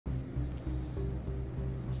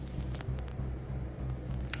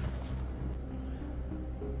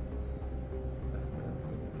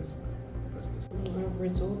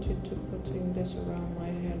resorted to putting this around my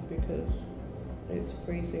head because it's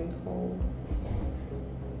freezing cold.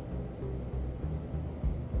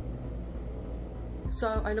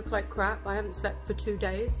 So I look like crap. I haven't slept for 2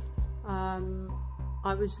 days.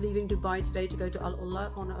 I was leaving Dubai today to go to Al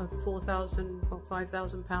Ula on a 4,000 or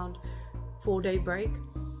 5,000 pound 4-day break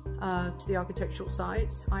to the architectural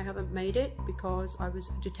sites. I haven't made it because I was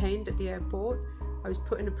detained at the airport. I was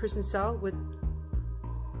put in a prison cell with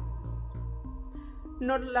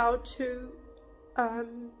not allowed to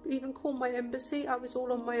even call my embassy. I was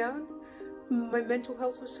all on my own. My mental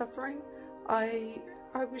health was suffering.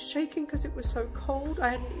 I was shaking because it was so cold. I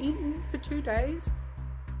hadn't eaten for 2 days.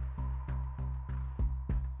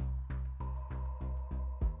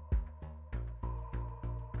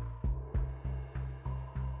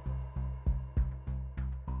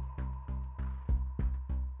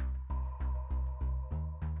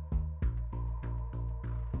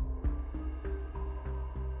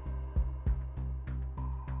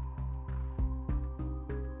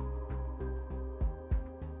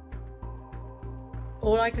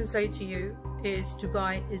 All I can say to you is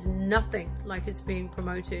Dubai is nothing like it's being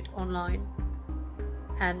promoted online,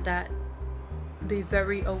 and that be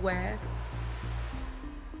very aware